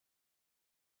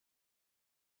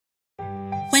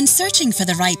When searching for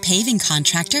the right paving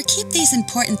contractor, keep these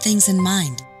important things in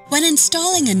mind. When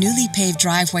installing a newly paved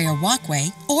driveway or walkway,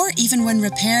 or even when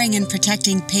repairing and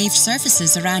protecting paved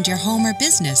surfaces around your home or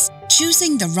business,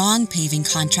 choosing the wrong paving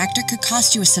contractor could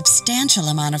cost you a substantial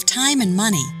amount of time and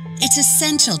money. It's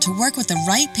essential to work with the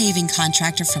right paving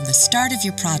contractor from the start of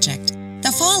your project.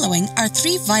 The following are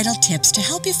 3 vital tips to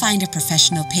help you find a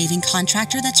professional paving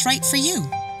contractor that's right for you.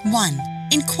 1.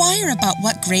 Inquire about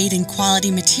what grade and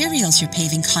quality materials your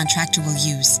paving contractor will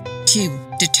use. 2.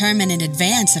 Determine in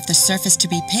advance if the surface to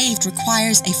be paved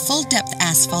requires a full-depth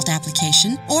asphalt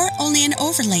application or only an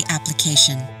overlay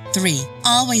application. 3.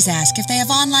 Always ask if they have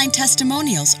online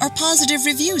testimonials or positive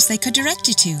reviews they could direct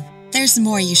you to. There's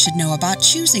more you should know about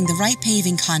choosing the right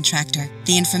paving contractor.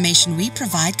 The information we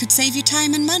provide could save you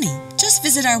time and money. Just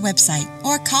visit our website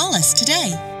or call us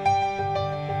today.